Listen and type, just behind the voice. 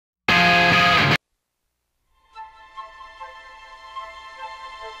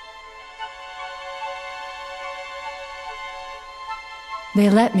They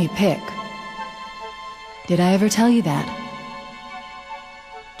let me pick. Did I ever tell you that?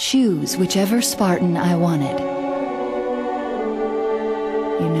 Choose whichever Spartan I wanted.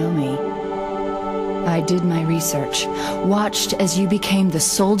 You know me. I did my research, watched as you became the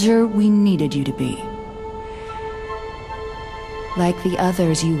soldier we needed you to be. Like the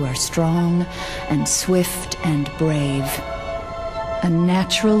others, you were strong and swift and brave. A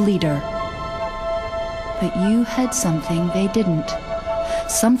natural leader. But you had something they didn't.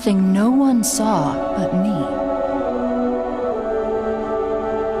 Something no one saw but me.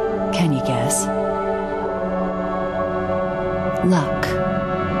 Can you guess? Luck.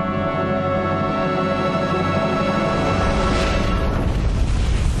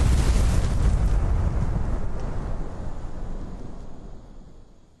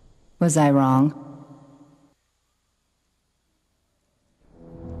 Was I wrong?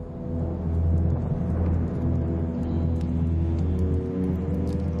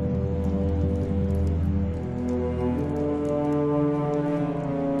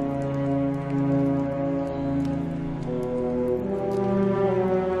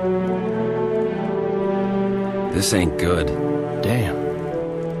 This ain't good. Damn.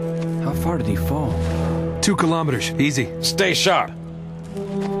 How far did he fall? 2 kilometers. Easy. Stay sharp.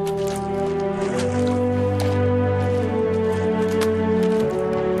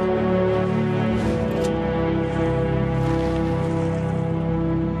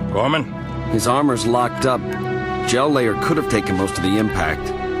 Gorman? His armor's locked up. Gel layer could have taken most of the impact.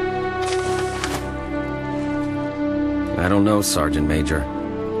 I don't know, Sergeant Major.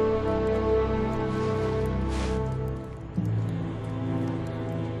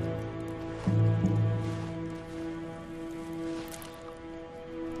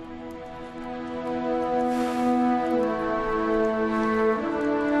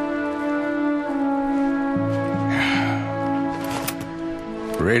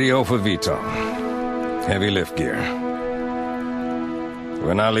 Radio for Vito. Heavy lift gear.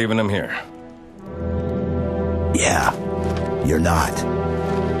 We're not leaving him here. Yeah, you're not.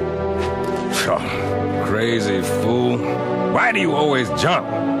 Oh, crazy fool. Why do you always jump?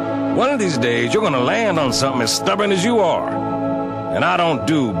 One of these days, you're gonna land on something as stubborn as you are. And I don't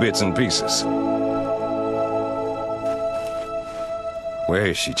do bits and pieces. Where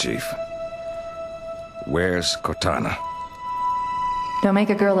is she, Chief? Where's Cortana? Don't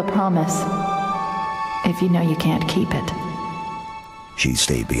make a girl a promise if you know you can't keep it. She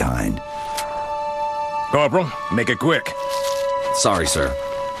stayed behind. Corporal, make it quick. Sorry, sir.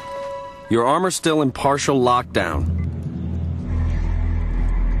 Your armor's still in partial lockdown.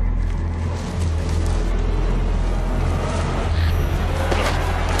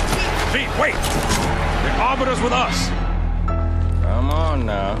 Pete, wait! The Arbiter's with us! Come on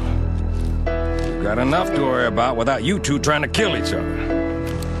now. We've got enough to worry about without you two trying to kill each other.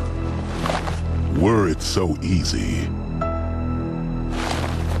 Were it so easy.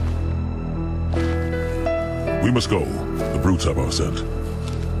 We must go. The brutes have our scent.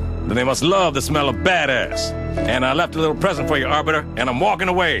 Then they must love the smell of badass. And I left a little present for you, Arbiter, and I'm walking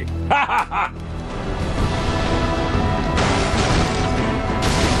away. Ha ha ha!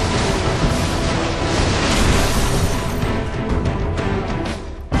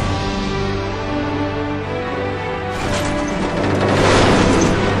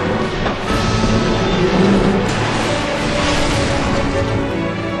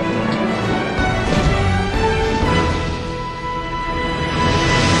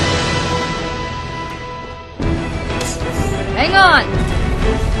 Hang on!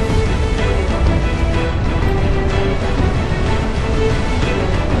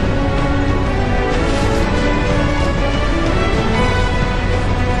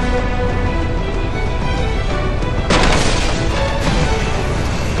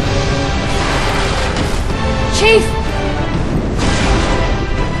 Chief!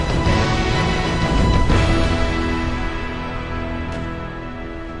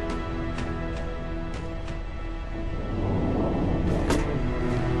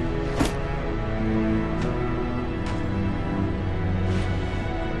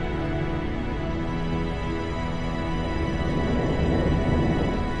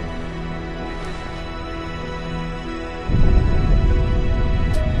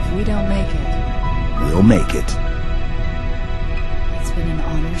 We don't make it. We'll make it. It's been an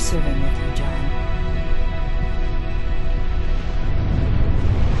honor serving with you, John.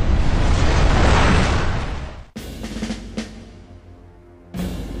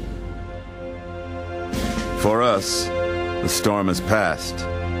 For us, the storm has passed.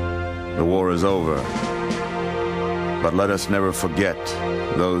 The war is over. But let us never forget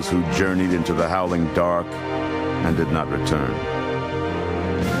those who journeyed into the howling dark and did not return.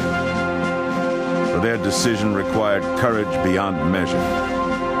 for their decision required courage beyond measure,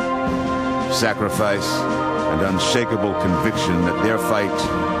 sacrifice, and unshakable conviction that their fight,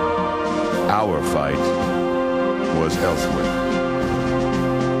 our fight, was elsewhere.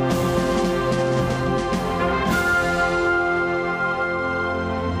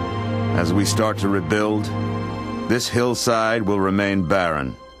 As we start to rebuild, this hillside will remain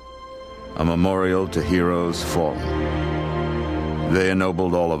barren, a memorial to heroes fallen. They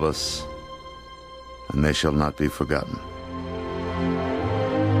ennobled all of us, and they shall not be forgotten.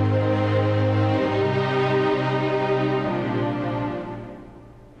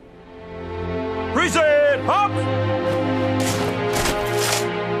 Present! Up!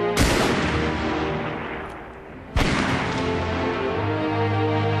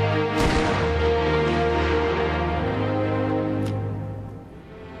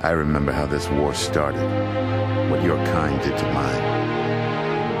 I remember how this war started, what your kind did to mine.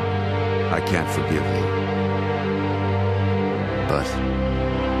 I can't forgive you, but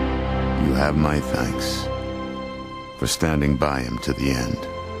you have my thanks for standing by him to the end.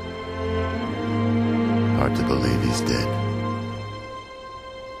 Hard to believe he's dead.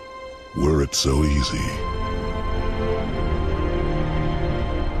 Were it so easy.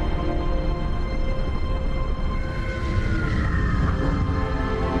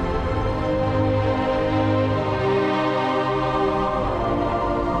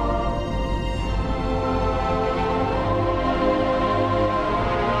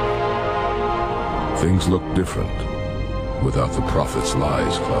 Things look different without the Prophet's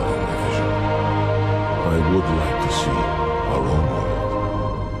lies clouding my vision. I would like to see our own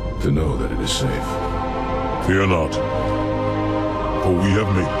world, to know that it is safe. Fear not, for we have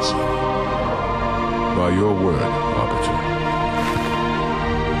made it safe. By your word, Arbiter.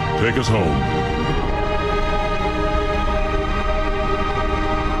 Take us home.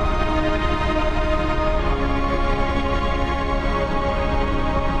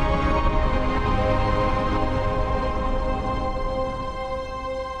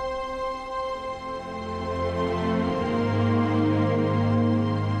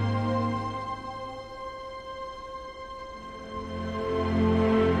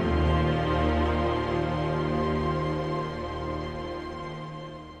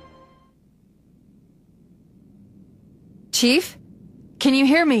 Chief? Can you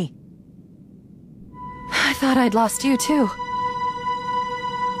hear me? I thought I'd lost you too.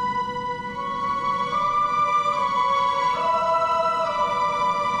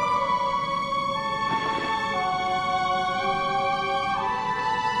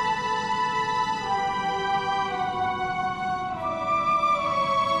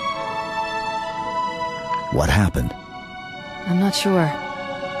 What happened? I'm not sure.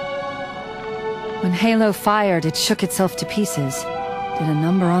 When Halo fired, it shook itself to pieces. Did a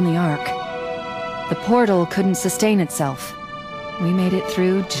number on the Ark. The portal couldn't sustain itself. We made it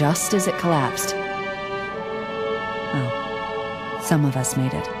through just as it collapsed. Well, some of us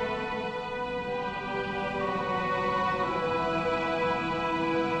made it.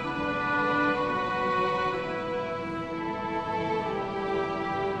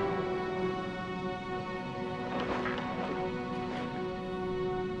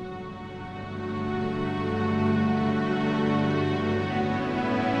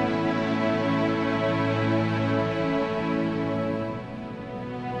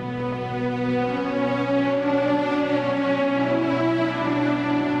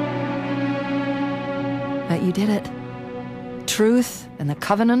 But you did it. Truth and the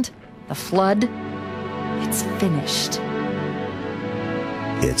Covenant, the Flood, it's finished.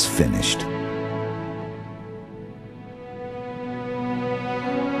 It's finished.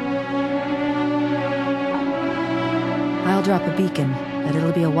 I'll drop a beacon, but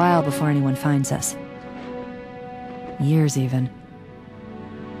it'll be a while before anyone finds us. Years, even.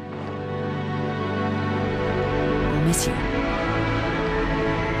 I'll miss you.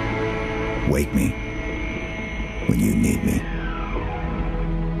 Wake me when you need me.